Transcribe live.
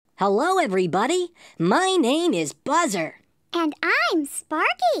Hello, everybody. My name is Buzzer. And I'm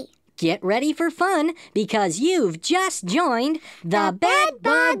Sparky. Get ready for fun because you've just joined the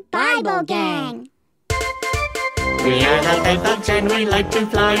Bedbug Bible Gang. We are the bedbugs and we like to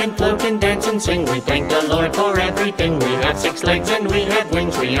fly and float and dance and sing. We thank the Lord for everything. We have 6 legs and we have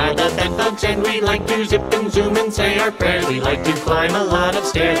wings. We are the bedbugs and we like to zip and zoom and say our prayers. We like to climb a lot of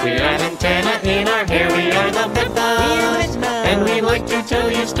stairs. We have antenna in our hair. We are the bedbugs and we like to tell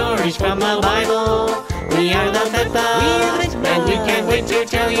you stories from the Bible. We are the bedbugs and we can't wait to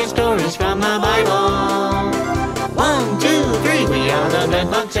tell you stories from the Bible. 1, 2, 3, we are the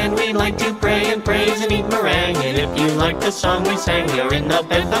bedbugs and we like to pray and praise and eat meringue. And if you like the song we sang, you're in the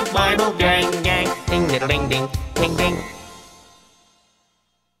Bedbug Bible Gang. Ding, diddle, ding, ding, ding, ding.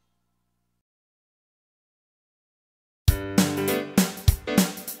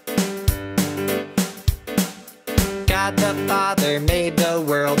 God the Father made the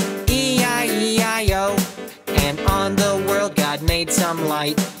world, E-I-E-I-O. And on the world God made some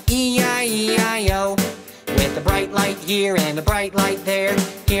light, E-I-E-I-O. With a bright light here and a bright light there,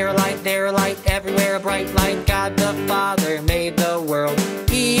 here a light, there a light, everywhere a bright light. God the Father made the world,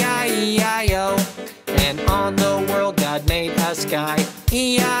 E-I-E-I-O. And on the world God made a sky,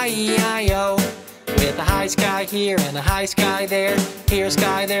 E-I-E-I-O. With a high sky here and a high sky there, here a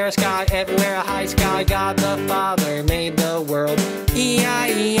sky, there a sky, everywhere a high sky. God the Father made the world,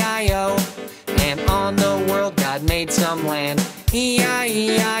 E-I-E-I-O. And on the world God made some land,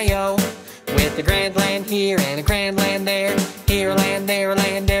 E-I-E-I-O. With a grand land here and a grand land there, here a land, there a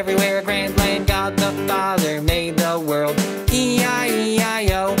land, everywhere a grand land. God the Father made the world,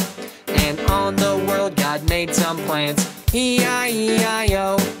 E-I-E-I-O. And on the world God made some plants,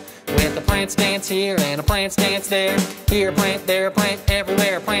 E-I-E-I-O. With a plant stance here and a plant stance there, here a plant, there a plant,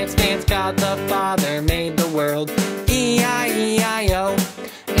 everywhere a plant stance. God the Father made the world, E-I-E-I-O.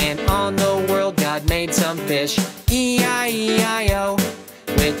 And on the world God made some fish, E-I-E-I-O.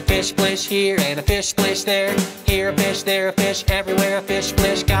 With a fish splish here and a fish splish there, here a fish, there a fish, everywhere a fish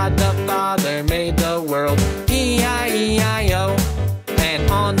splish. God the Father made the world, E-I-E-I-O. And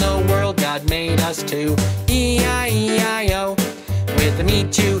on the world God made us too, E-I-E-I-O. With a me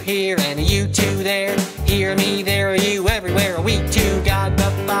too here and a you too there, here a me, there a you, everywhere a we too. God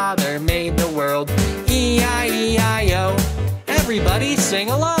the Father made the world, E-I-E-I-O. Everybody sing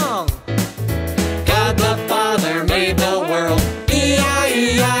along. God the Father made the world,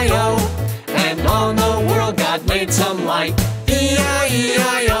 E-I-E-I-O. And on the world God made some light,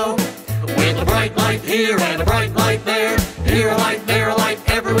 E-I-E-I-O. With a bright light here and a bright light there, here a light, there a light,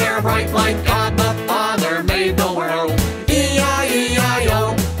 everywhere a bright light. God the Father made the world,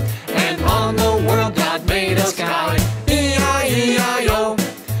 E-I-E-I-O. And on the world God made a sky, E-I-E-I-O.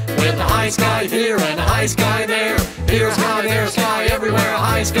 With a high sky here and a high sky there, here a sky, there a sky, everywhere a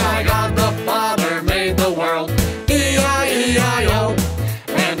high sky. God the Father made the world, E-I-E-I-O.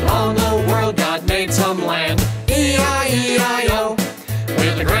 And on the world God made some land, E-I-E-I-O.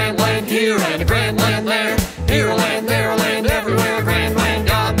 With a grand land here and a grand land there, here a land, there a land, everywhere a grand land.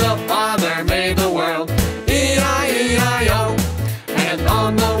 God the Father made the world, E-I-E-I-O. And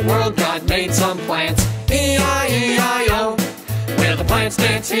on the world God made some plants, E-I-E-I-O. With a plant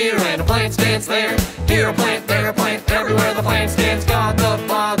stance here and a plant stance there, here a plant, there a plant, everywhere the plant stands. God the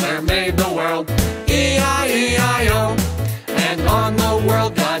Father made the world, E-I-E-I-O. And on the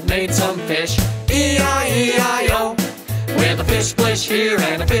world God made some fish, E-I-E-I-O. With a fish splish here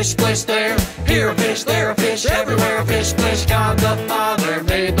and a fish splish there, here a fish, there a fish, everywhere a fish splish. God the Father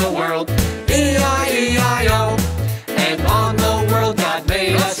made the world, E-I-E-I-O. And on the world God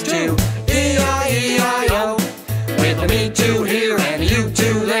made us too, E-I-E-I-O. With a me too here and a you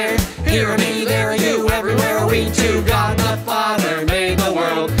too there, here a me, there a you, everywhere a we too. God the Father made the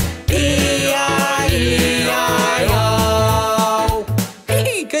world, E-I-E-I-O.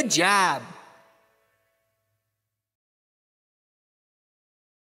 Hey, good job.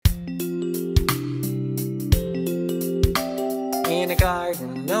 In a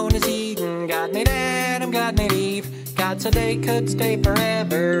garden known as Eden, God made Adam, God made Eve. God said they could stay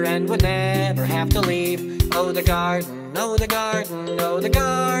forever and would never have to leave. Oh, the garden, oh, the garden, oh, the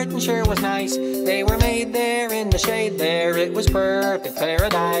garden sure was nice. They were made there in the shade there, it was perfect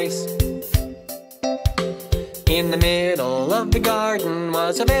paradise. In the middle of the garden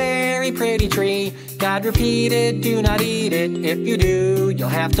was a very pretty tree. God repeated, do not eat it, if you do, you'll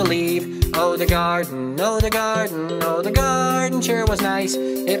have to leave. Oh, the garden, oh, the garden, oh, the garden sure was nice.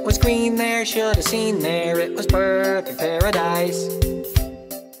 It was green there, should have seen there, it was perfect paradise.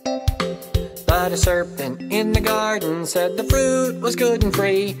 But a serpent in the garden said the fruit was good and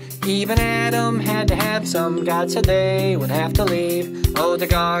free. Even Adam had to have some. God said they would have to leave. Oh, the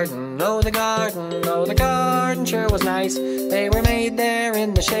garden, oh, the garden, oh, the garden sure was nice. They were made there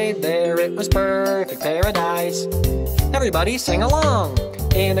in the shade there. It was perfect paradise. Everybody sing along.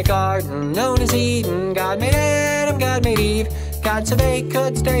 In a garden known as Eden, God made Adam, God made Eve. God said they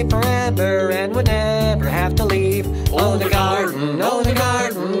could stay forever and would never have to leave. Oh, the garden, oh, the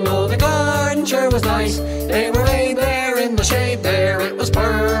garden, oh, the garden sure was nice. They were laid there in the shade there. It was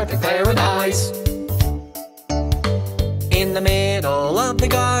perfect paradise. In the middle of the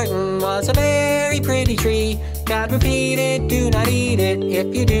garden was a very pretty tree. God repeated, do not eat it.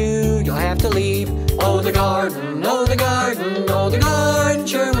 If you do, you'll have to leave. Oh, the garden, oh, the garden, oh, the garden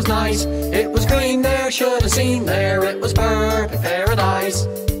sure was nice. It was green there, should have seen there. It was perfect paradise.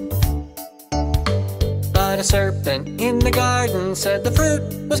 But a serpent in the garden said the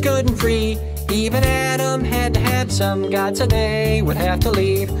fruit was good and free. Even Adam had to have some. God said they would have to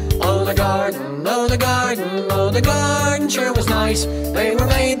leave. Oh, the garden, oh, the garden, oh, the garden sure was nice. They were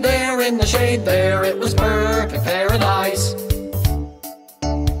made there in the shade there. It was perfect paradise.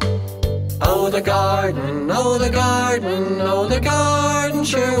 Oh, the garden, oh, the garden, oh, the garden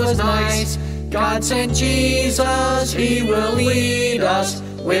sure was nice. God sent Jesus, He will lead us.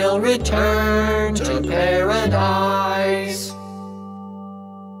 We'll return to paradise.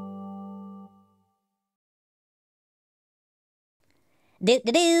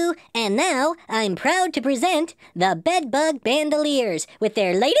 Do-do-do, and now I'm proud to present the Bedbug Bandoliers with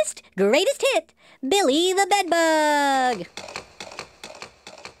their latest, greatest hit, Billy the Bedbug.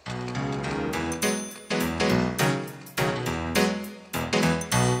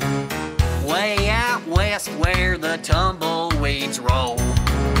 Way out west where the tumbleweeds roll,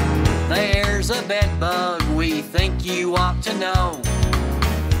 there's a bedbug we think you ought to know.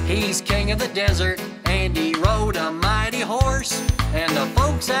 He's king of the desert and he rode a mighty horse, and the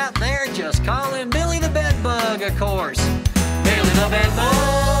folks out there just call him Billy the Bedbug, of course. Billy the Bedbug,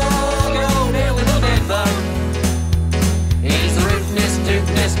 oh Billy the Bedbug. He's the rootinest,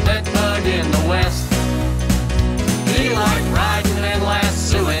 tootinest bedbug in the west. He liked riding and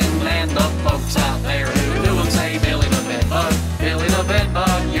lassoing, and the folks out there who knew him say, Billy the Bedbug, Billy the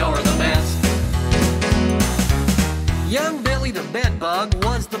Bedbug, you're the best. Young Billy the Bedbug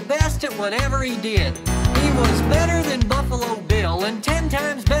was the best at whatever he did. He was better than Buffalo Bill and 10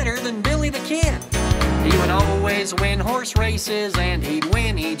 times better than Billy the Kid. He would always win horse races and he'd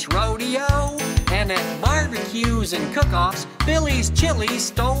win each rodeo. And at barbecues and cook-offs, Billy's chili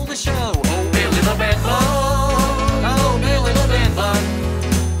stole the show. Oh, Billy the Bedbug, oh, Billy the Bedbug.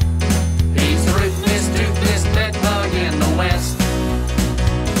 He's the rootinest, tootinest bedbug in the West.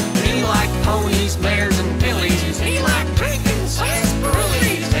 He liked ponies, mares, and fillies. He liked drinking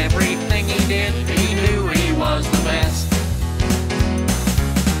sarsaparillas. Everything he did, he knew he was the best.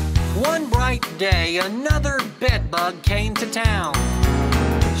 One bright day, another bedbug came to town.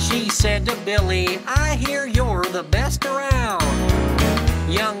 She said to Billy, I hear you're the best around.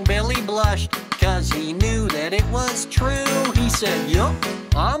 Young Billy blushed, 'cause he knew that it was true. He said, yup,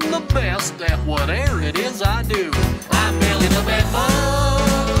 I'm the best at whatever it is I do. I'm Billy the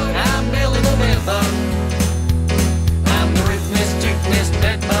Bedbug, I'm Billy the Bedbug. I'm the rootinest, tootinest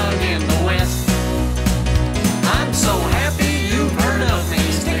bedbug in the West. I'm so happy you've heard of me.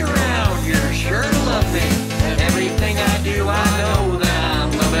 Stick around, you're sure to love me. Everything I do, I know that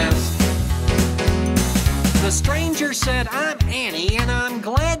I'm the best. The stranger said, I'm Annie, and I'm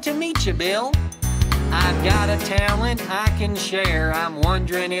glad to meet you, Bill. I've got a talent I can share, I'm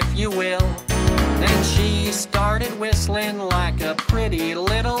wondering if you will. Then she started whistling like a pretty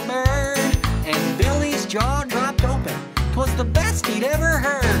little bird, and Billy's jaw dropped open. 'Twas the best he'd ever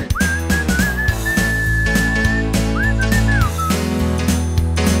heard.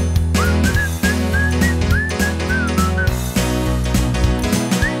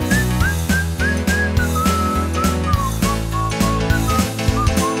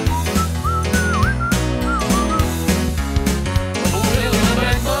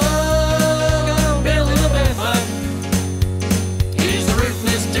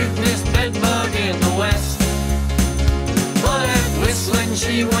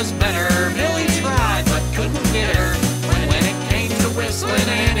 She was better. Billy tried but couldn't get her. When it came to whistling,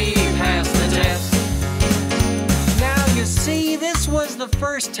 Annie passed the test. Now you see, this was the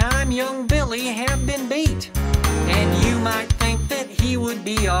first time young Billy had been beat, and you might think that he would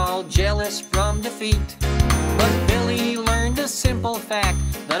be all jealous from defeat. But Billy learned a simple fact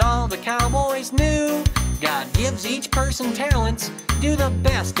that all the cowboys knew: God gives each person talents. Do the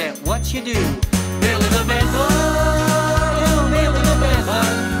best at what you do. Billy the Bedbug, oh, Billy the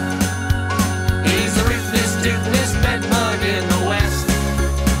Bedbug.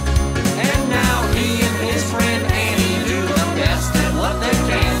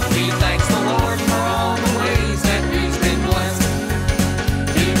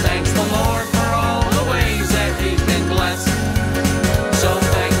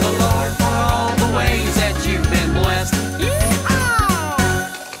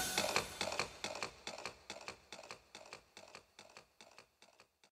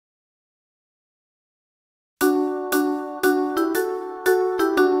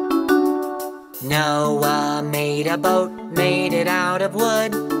 Noah made a boat, made it out of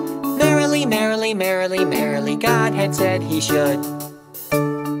wood. Merrily, merrily, merrily, merrily, God had said he should.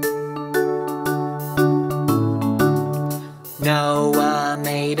 Noah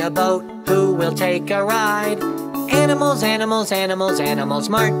made a boat, who will take a ride? Animals, animals, animals, animals,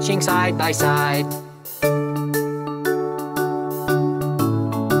 marching side by side.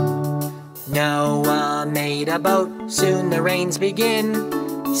 Noah made a boat, soon the rains begin.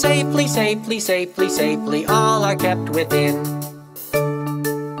 Safely, safely, safely, safely, all are kept within.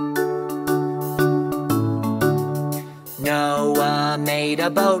 Noah made a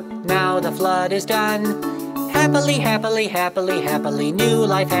boat, now the flood is done. Happily, happily, happily, happily, new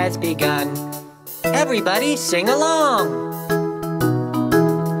life has begun. Everybody sing along!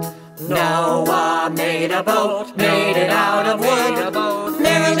 Noah made a boat, made it out of wood.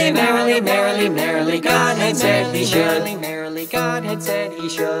 Merrily, merrily, merrily, merrily, God had said he should. Merrily, God had said he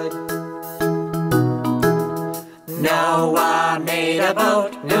should. Noah made a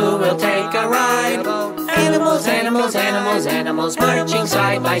boat, who will take a ride? Animals, animals, animals, animals, marching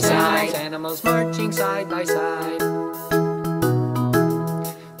side by side. Animals marching side by side.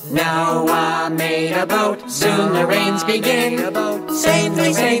 Noah made a boat, soon the rains begin.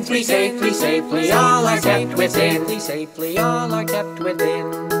 Safely, safely, safely, safely, all are kept within. Safely, all are kept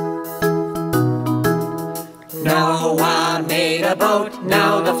within. Noah made a boat,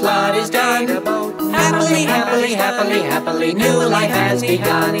 now the flood is done. Happily, happily, happily, happily, new life has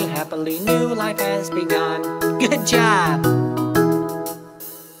begun. Happily, new life has begun. Good job!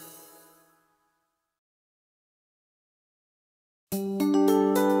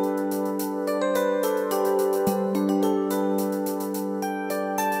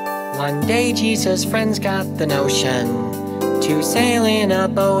 One day Jesus' friends got the notion to sail in a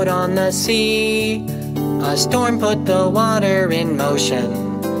boat on the sea. A storm put the water in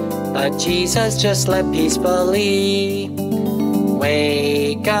motion, but Jesus just slept peacefully.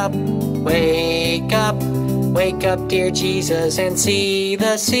 Wake up, wake up, wake up, dear Jesus, and see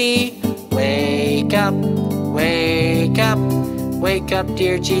the sea. Wake up, wake up, wake up,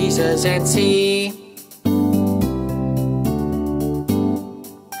 dear Jesus, and see.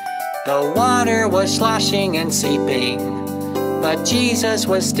 The water was sloshing and seeping, but Jesus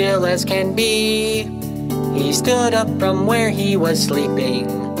was still as can be. He stood up from where he was sleeping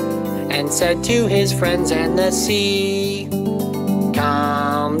and said to his friends and the sea,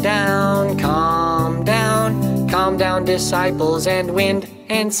 calm down, calm down, calm down, disciples and wind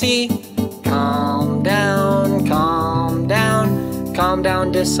and sea. Calm down, calm down, calm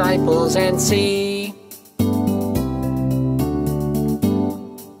down, disciples and sea.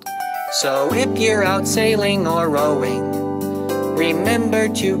 So if you're out sailing or rowing, remember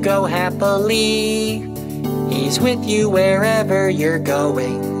to go happily. He's with you wherever you're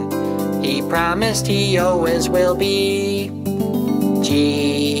going. He promised he always will be.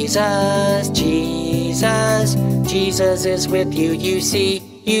 Jesus, Jesus, Jesus is with you, you see,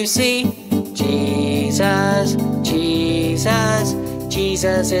 you see. Jesus, Jesus,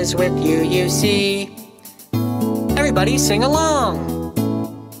 Jesus is with you, you see. Everybody sing along!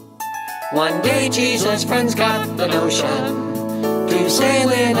 One day Jesus' friends got the notion to sail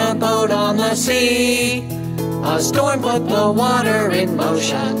in a boat on the sea. A storm put the water in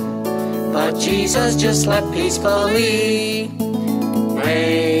motion, but Jesus just slept peacefully.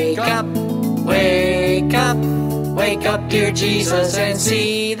 Wake up, wake up, wake up, dear Jesus, and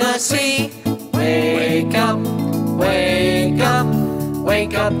see the sea. Wake up, wake up,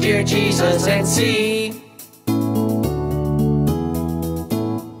 wake up, dear Jesus, and see.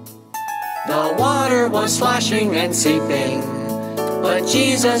 The water was sloshing and seeping, but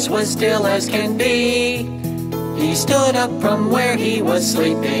Jesus was still as can be. He stood up from where he was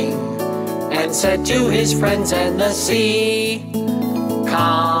sleeping and said to his friends and the sea,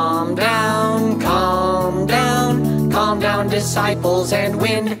 calm down, calm down, calm down, disciples and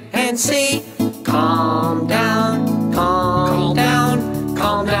wind and sea. Calm down, calm down,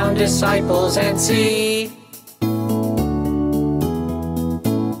 calm down, disciples and sea.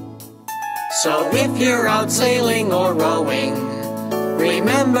 So if you're out sailing or rowing,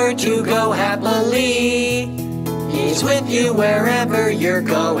 remember to go happily. He's with you wherever you're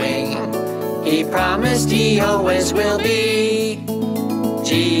going. He promised he always will be.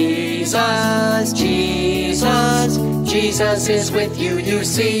 Jesus, Jesus, Jesus is with you, you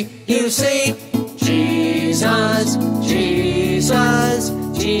see, you see. Jesus, Jesus,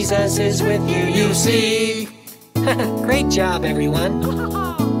 Jesus is with you, you see. Great job, everyone.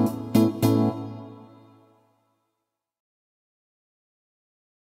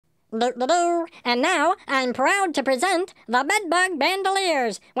 And now I'm proud to present the Bedbug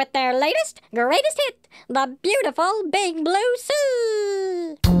Bandoliers with their latest, greatest hit, the beautiful Big Blue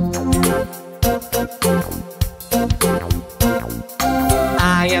Sea.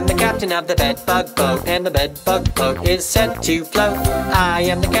 I am the captain of the bedbug boat, and the bedbug boat is set to float. I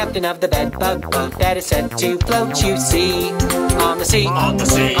am the captain of the bedbug boat that is set to float, you see. On the sea, on the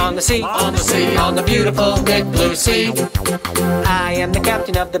sea, on the sea, on the sea, on the beautiful big blue sea. I am the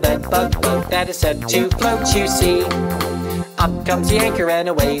captain of the bedbug boat that is set to float, you see. Up comes the anchor and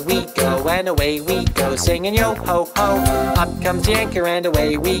away we go, singing yo-ho-ho. Up comes the anchor and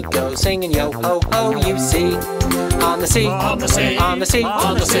away we go, singing yo-ho-ho, you see. On the sea, on the sea, on the sea,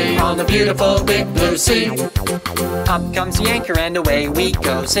 on the sea, on the beautiful big blue sea. Up comes the anchor and away we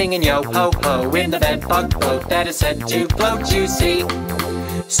go, singing yo-ho-ho in the bedbug boat that is set to float, you see.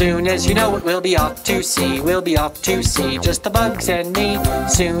 Soon as you know it, we'll be off to sea, we'll be off to sea, just the bugs and me.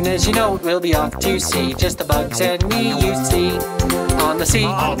 Soon as you know it, we'll be off to sea, just the bugs and me, you see. On the sea,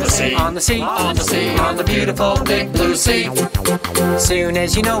 on the sea, on the sea, on the sea, on the beautiful big blue sea. Soon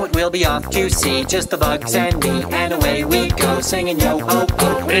as you know it, we'll be off to sea, just the bugs and me, and away we go, singing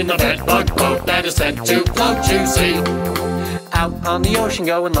yo-ho-ho in the bedbug boat that is set to float, you see. Out on the ocean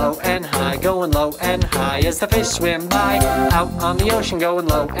going low and high as the fish swim by. Out on the ocean going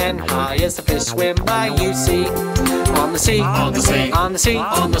low and high as the fish swim by, you see. On the sea, on the sea, on the sea,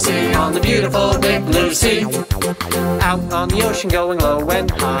 on the sea, on the beautiful big blue sea. Out on the ocean going low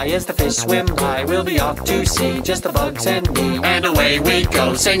and high as the fish swim by. We'll be off to sea, just the bugs and me, and away we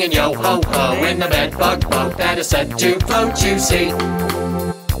go, singing yo-ho-ho in the bedbug boat that is set to float, you see.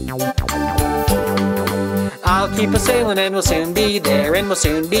 I'll keep a sailing and we'll soon be there, and we'll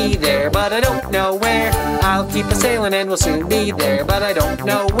soon be there, but I don't know where. I'll keep a sailing and we'll soon be there, but I don't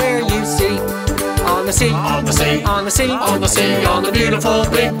know where, you see. On the sea, on the sea, on the sea, on the sea, on the beautiful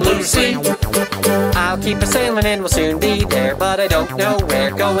big blue sea. I'll keep a sailing and we'll soon be there, but I don't know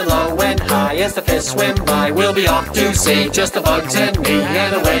where. Going low and high as the fish swim by. We'll be off to sea, just the bugs and me,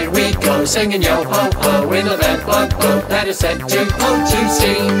 and away we go, singing yo-ho-ho in the bedbug boat that is set to float, you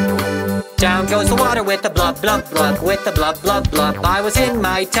see. Down goes the water with the blub, blub, blub, with the blub, blub, blub. I was in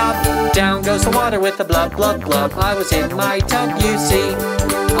my tub. Down goes the water with the blub, blub, blub. I was in my tub, you see.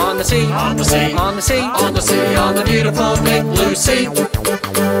 On the sea, on the sea, on the sea, on the sea, on the beautiful big blue sea.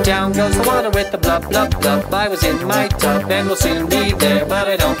 Down goes the water with the blub, blub, blub. I was in my tub and we'll soon be there, but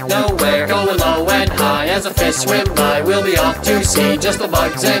I don't know where. Going low and high as a fish swim by. We'll be off to sea, just the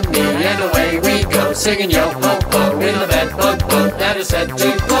bugs and me, and away we go, singing yo-ho-ho in the bedbug boat that is set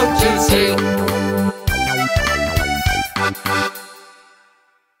to float, you see.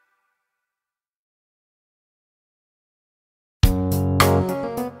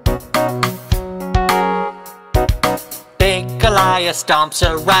 Big Goliath stomps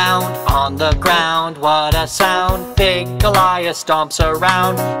around on the ground, what a sound. Big Goliath stomps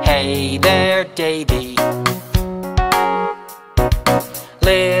around, hey there Davy.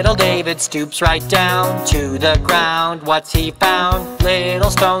 Little David stoops right down to the ground, what's he found?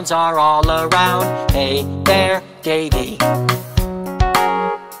 Little stones are all around, hey there Davy.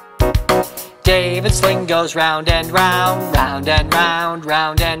 David's sling goes round and round, round and round,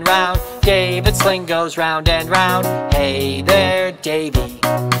 round and round. David's sling goes round and round, hey there Davy.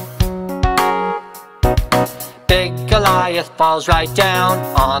 Big Goliath falls right down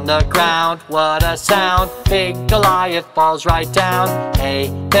on the ground, what a sound. Big Goliath falls right down,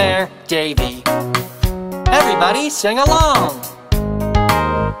 hey there Davy. Everybody sing along!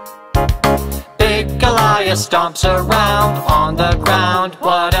 Big Goliath stomps around on the ground,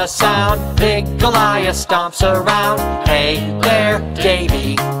 what a sound. Big Goliath stomps around, hey there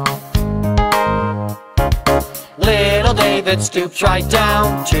Davy. Little David stoops right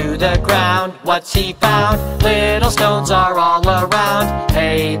down to the ground, what's he found? Little stones are all around,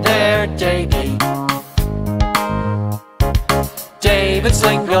 hey there Davy. David's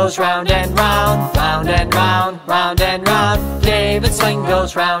sling goes round and round, round and round, round and round. David's sling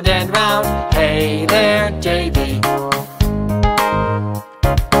goes round and round, hey there Davy.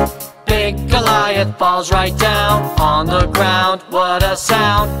 Big Goliath falls right down on the ground, what a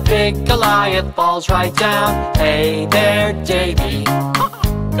sound. Big Goliath falls right down, hey there Davy.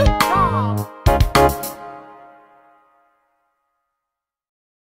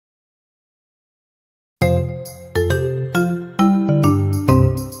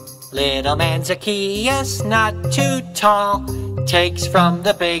 Little Man Zacchaeus, not too tall, takes from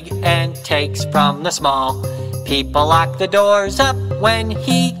the big and takes from the small. People lock the doors up when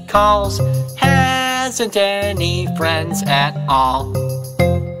he calls, hasn't any friends at all.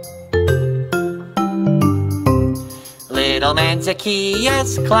 Little man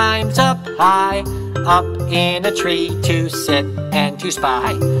Zacchaeus climbs up high, up in a tree to sit and to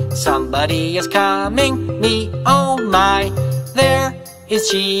spy. Somebody is coming, me, oh my, there is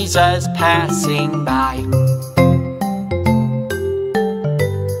Jesus passing by.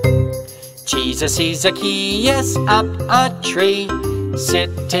 Jesus sees Zacchaeus up a tree,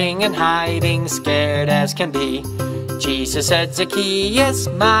 sitting and hiding, scared as can be. Jesus said, Zacchaeus,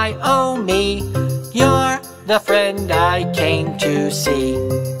 my oh me, you're the friend I came to see.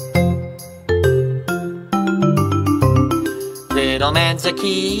 Little man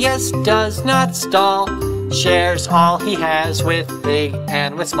Zacchaeus does not stall, shares all he has with big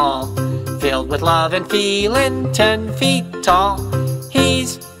and with small. Filled with love and feeling 10 feet tall,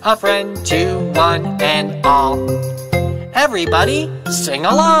 he's a friend to one and all. Everybody sing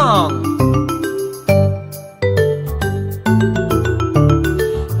along!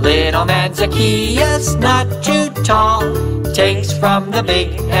 Little man Zacchaeus, not too tall, takes from the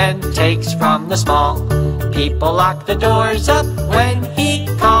big and takes from the small. People lock the doors up when he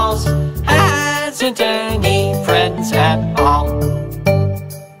calls, hasn't any friends at all.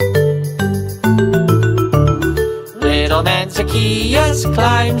 Little man Zacchaeus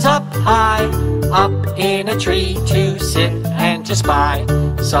climbs up high, up in a tree to sit and to spy.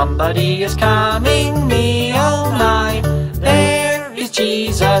 Somebody is coming, me oh my, there is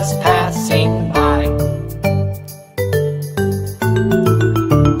Jesus passing by.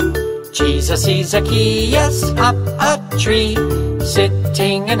 Jesus sees Zacchaeus up a tree,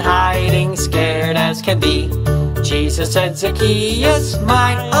 sitting and hiding, scared as can be. Jesus said, Zacchaeus,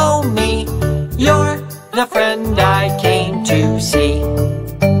 my oh me, you're the friend I came to see.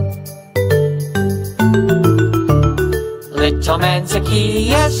 Little man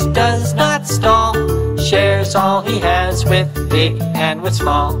Zacchaeus does not stall, shares all he has with big and with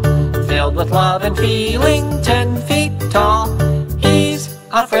small. Filled with love and feeling 10 feet tall, he's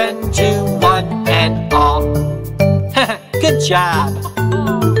a friend to one and all. Good job!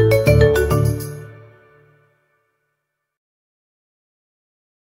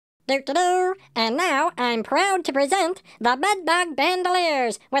 And now I'm proud to present the Bedbug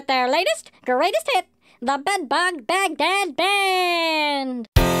Bandoliers with their latest, greatest hit, the Bedbug Baghdad Band.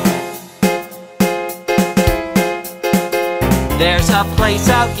 There's a place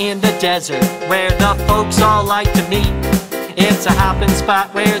out in the desert where the folks all like to meet. It's a hopping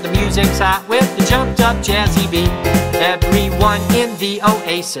spot where the music's hot with the jumped up jazzy beat. Everyone in the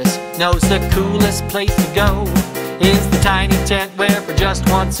oasis knows the coolest place to go is the tiny tent where for just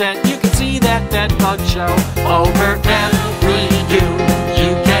 1 cent you can see that bedbug show. Over every view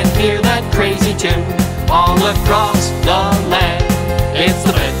you can hear that crazy tune all across the land. It's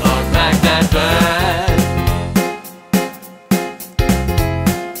the Bedbug Baghdad Band.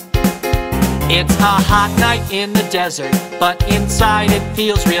 It's a hot night in the desert, but inside it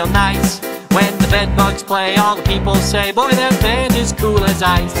feels real nice. When the bedbugs play, all the people say, boy, that band is cool as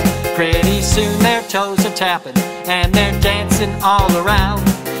ice. Pretty soon their toes are tapping, and they're dancing all around.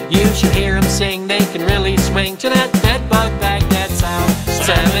 You should hear them sing, they can really swing to that Bedbug Baghdad sound.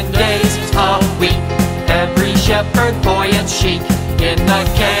 7 days a week, every shepherd boy and sheik in the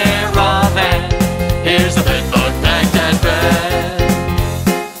caravan. Here's the Bedbug Baghdad Band.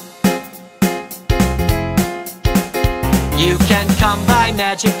 You can come by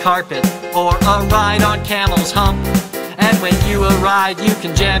magic carpet or a ride on camel's hump. And when you arrive, you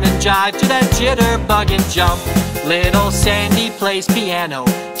can jam and jive to that jitterbug and jump. Little Sandy plays piano,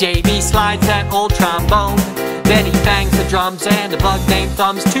 Davy slides that old trombone. Betty bangs the drums and a bug named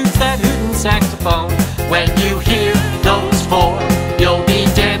Thumbs toots that hootin' saxophone. When you hear those four, you'll be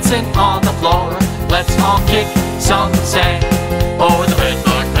dancing on the floor. Let's all kick some sand for the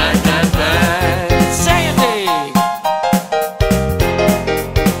Bedbug Baghdad Band. Sandy!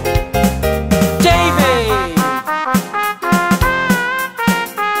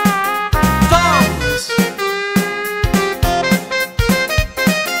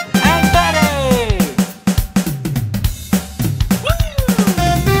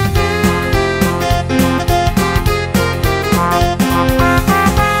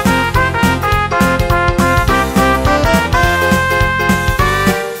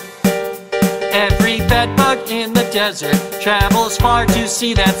 Desert travels far to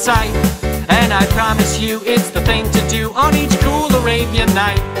see that sight, and I promise you it's the thing to do on each cool Arabian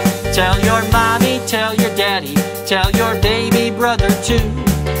night. Tell your mommy, tell your daddy, tell your baby brother too.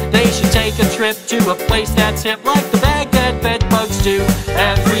 They should take a trip to a place that's hip like the Baghdad bedbugs do.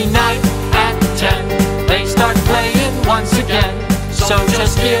 Every night at 10 they start playing once again, so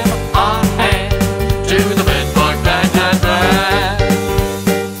just give a hand to the Bedbug Baghdad Band.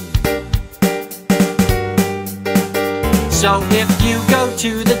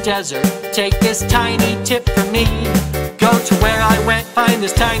 desert. Take this tiny tip from me. Go to where I went, find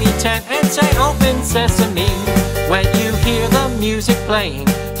this tiny tent, and say, "Open sesame." When you hear the music playing,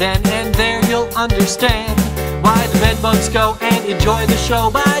 then and there you'll understand why the bedbugs go and enjoy the show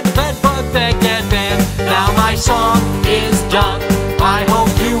by the Bedbug Baghdad Band. Now my song is done. I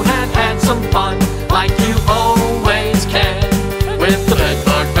hope you have had some fun, like you always can, with the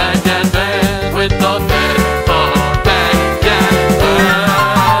Bedbug Baghdad Band, with the Bedbug Baghdad Band.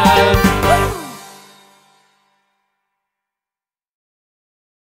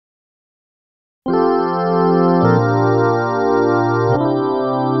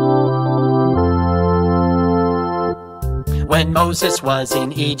 When Moses was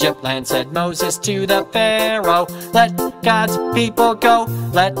in Egypt land, said Moses to the Pharaoh, "Let God's people go,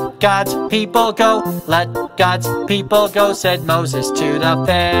 let God's people go, let God's people go," said Moses to the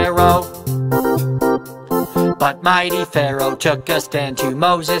Pharaoh. But mighty Pharaoh took a stand to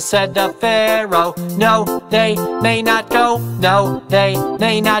Moses, said the Pharaoh, "No, they may not go, no, they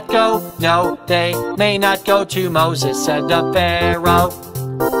may not go, no, they may not go," to Moses, said the Pharaoh.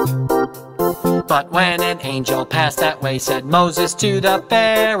 But when an angel passed that way, said Moses to the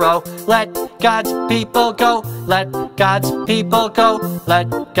Pharaoh, "Let God's people go, let God's people go, let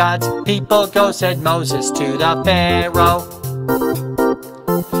God's people go," said Moses to the Pharaoh.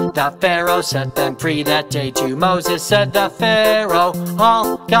 The Pharaoh set them free that day to Moses, said the Pharaoh,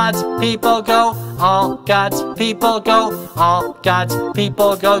 "All God's people go, all God's people go, all God's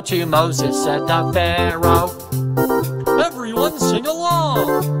people go," to Moses, said the Pharaoh. Everyone sing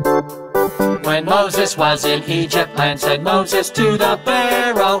along! When Moses was in Egypt land, said Moses to the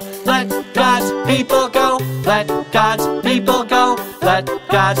Pharaoh, "Let God's people go, let God's people go, let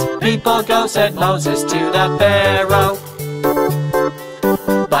God's people go," said Moses to the Pharaoh.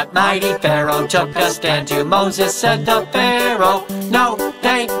 But mighty Pharaoh took a stand to Moses, said the Pharaoh, "No,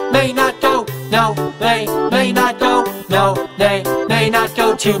 they may not go, no, they may not go, no, they may not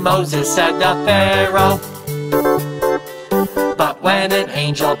go," to Moses, said the Pharaoh. But when an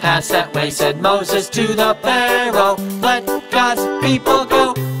angel passed that way, said Moses to the Pharaoh, "Let God's people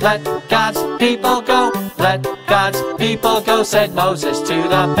go, let God's people go, let God's people go," said Moses to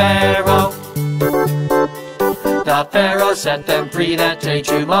the Pharaoh. The Pharaoh set them free that day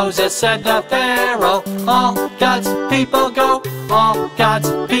to Moses, said the Pharaoh, "All God's people go, all God's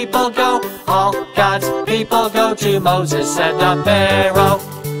people go, all God's people go," to Moses, said the Pharaoh.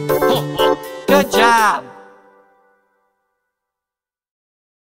 Good job!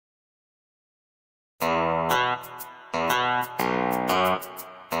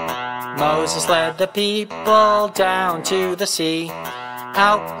 Moses led the people down to the sea.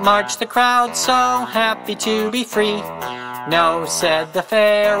 Out marched the crowd, so happy to be free. "No," said the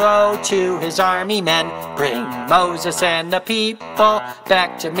Pharaoh to his army men, "Bring Moses and the people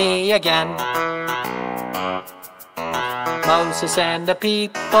back to me again." Moses and the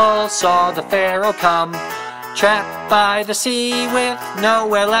people saw the Pharaoh come, trapped by the sea with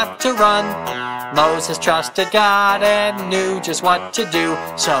nowhere left to run. Moses trusted God and knew just what to do,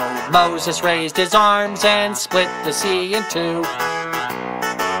 so Moses raised his arms and split the sea in two.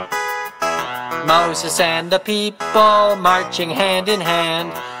 Moses and the people, marching hand in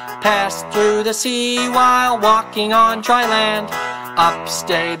hand, passed through the sea while walking on dry land. Up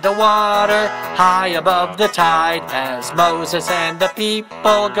stayed the water, high above the tide, as Moses and the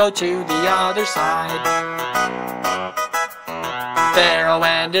people go to the other side. Pharaoh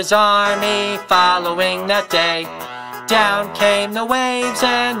and his army following that day, down came the waves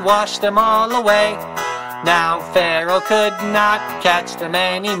and washed them all away. Now Pharaoh could not catch them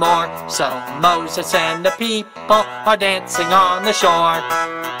anymore, so Moses and the people are dancing on the shore.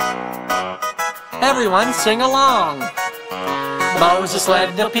 Everyone sing along! Moses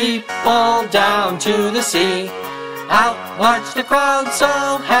led the people down to the sea. Out marched the crowd,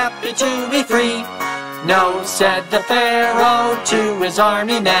 so happy to be free. "No," said the Pharaoh to his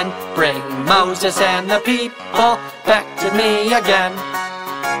army men, "Bring Moses and the people back to me again."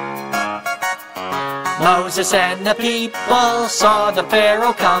 Moses and the people saw the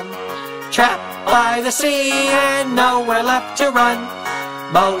Pharaoh come, trapped by the sea and nowhere left to run.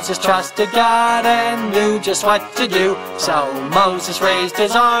 Moses trusted God and knew just what to do, so Moses raised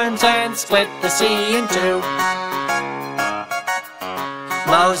his arms and split the sea in two.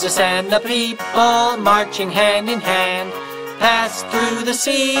 Moses and the people, marching hand in hand, passed through the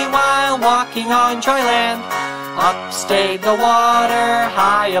sea while walking on dry land. Up stayed the water,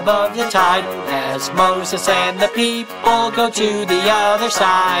 high above the tide, as Moses and the people go to the other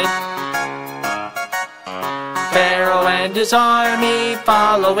side. Pharaoh and his army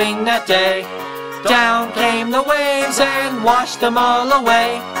following that day, Down came the waves and washed them all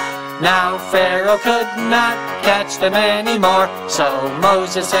away. Now Pharaoh could not catch them anymore. So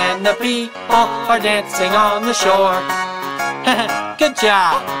Moses and the people are dancing on the shore. Good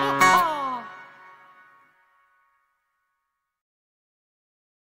job!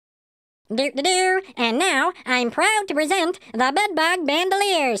 Do-do-do, and now I'm proud to present the Bedbug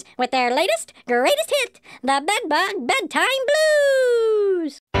Bandoliers with their latest, greatest hit, the Bedbug Bedtime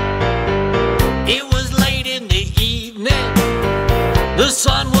Blues. It was late in the evening, the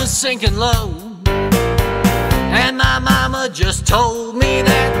sun was sinking low, and my mama just told me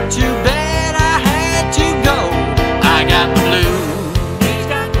that to bed I had to go. I got the blues. He's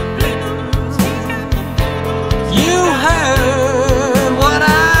got the blues. He's got the blues. You heard what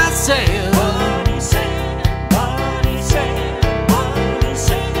I said. What he said. What he said. What he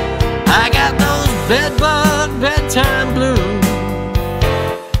said. I got those bedbug bedtime blues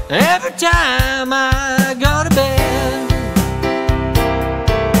every time I go to bed.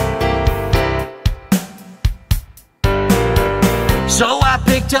 So I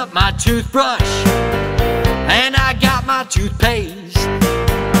picked up my toothbrush and I got my toothpaste,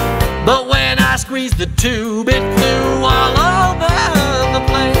 but when I squeezed the tube it flew all over the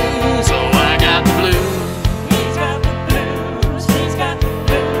place. So I got the blues. He's got the blues. He's got the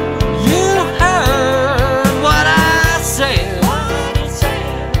blues. You heard what I said. What he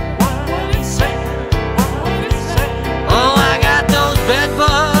said. What he said. What he said. Oh, I got those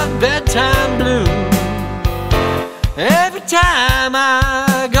bedbug bedtime blues every time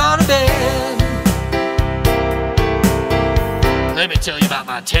I go to bed. Let me tell you about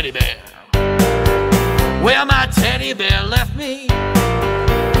my teddy bear. Well, my teddy bear left me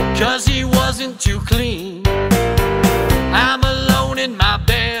 'cause he wasn't too clean. I'm alone in my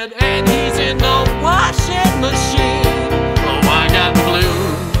bed and he's in the washing machine. Oh, I got the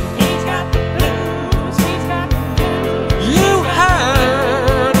blues. He's got the blues. He's got the blues. You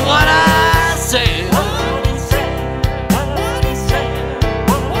heard what I said. What he said. What he said.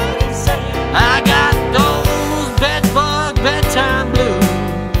 What he said. I got those bedbug bedtime blues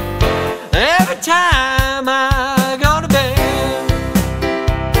every time I go to bed.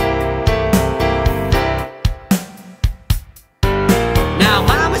 Now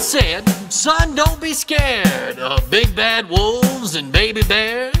Mama said, son, don't be scared of big bad wolves and baby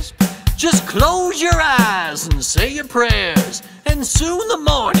bears. Just close your eyes and say your prayers, and soon the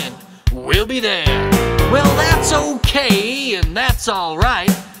morning we'll be there. Well, that's okay and that's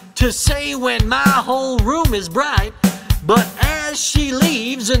alright to say when my whole room is bright. But as she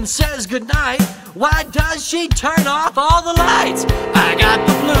leaves and says goodnight, why does she turn off all the lights? I got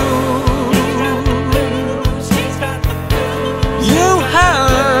the blues. He's got the blues. You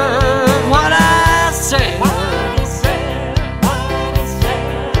heard what I said. What he said. What he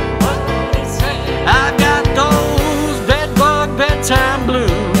said. What he said. I've got those bedbug bedtime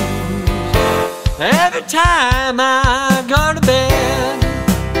blues every time I go to bed.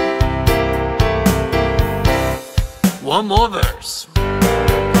 One more verse.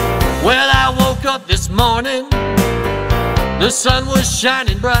 Well, I woke up this morning, the sun was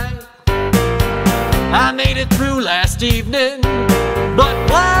shining bright. I made it through last evening, but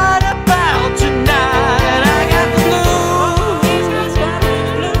what about tonight? I got the blues. He's got the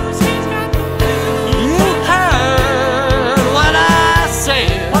blues. He's got the blues. You heard what I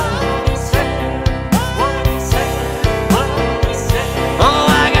said. What he said. What he said. What he said. Oh,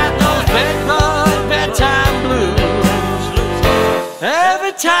 I got those bedbug bedtime blues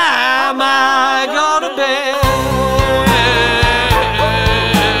every time I go to bed.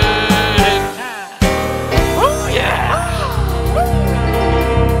 Oh, yeah!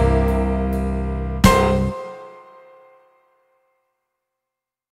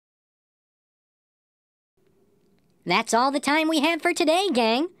 That's all the time we have for today,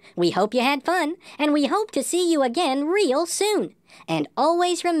 gang. We hope you had fun, and we hope to see you again real soon. And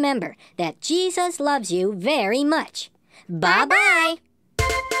always remember that Jesus loves you very much. Bye-bye!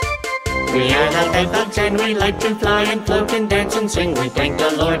 We are the bedbugs and we like to fly and float and dance and sing. We thank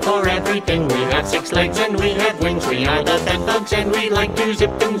the Lord for everything. We have 6 legs and we have wings. We are the bedbugs and we like to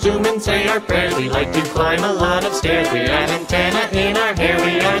zip and zoom and say our prayers. We like to climb a lot of stairs. We have antenna in our hair.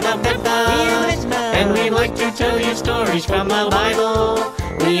 We are the bedbugs and we like to tell you stories from the Bible.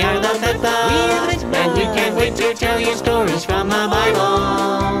 We are the bedbugs and we can't wait to tell you stories from the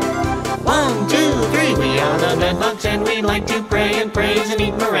Bible. 1, 2, 3, we are the bedbugs and we like to pray and praise and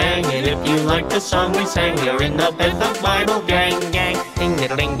eat meringue. And if you like the song we sang, you're in the Bedbug Bible Gang. Ding,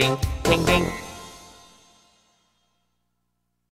 diddle, ding, ding, ding, ding.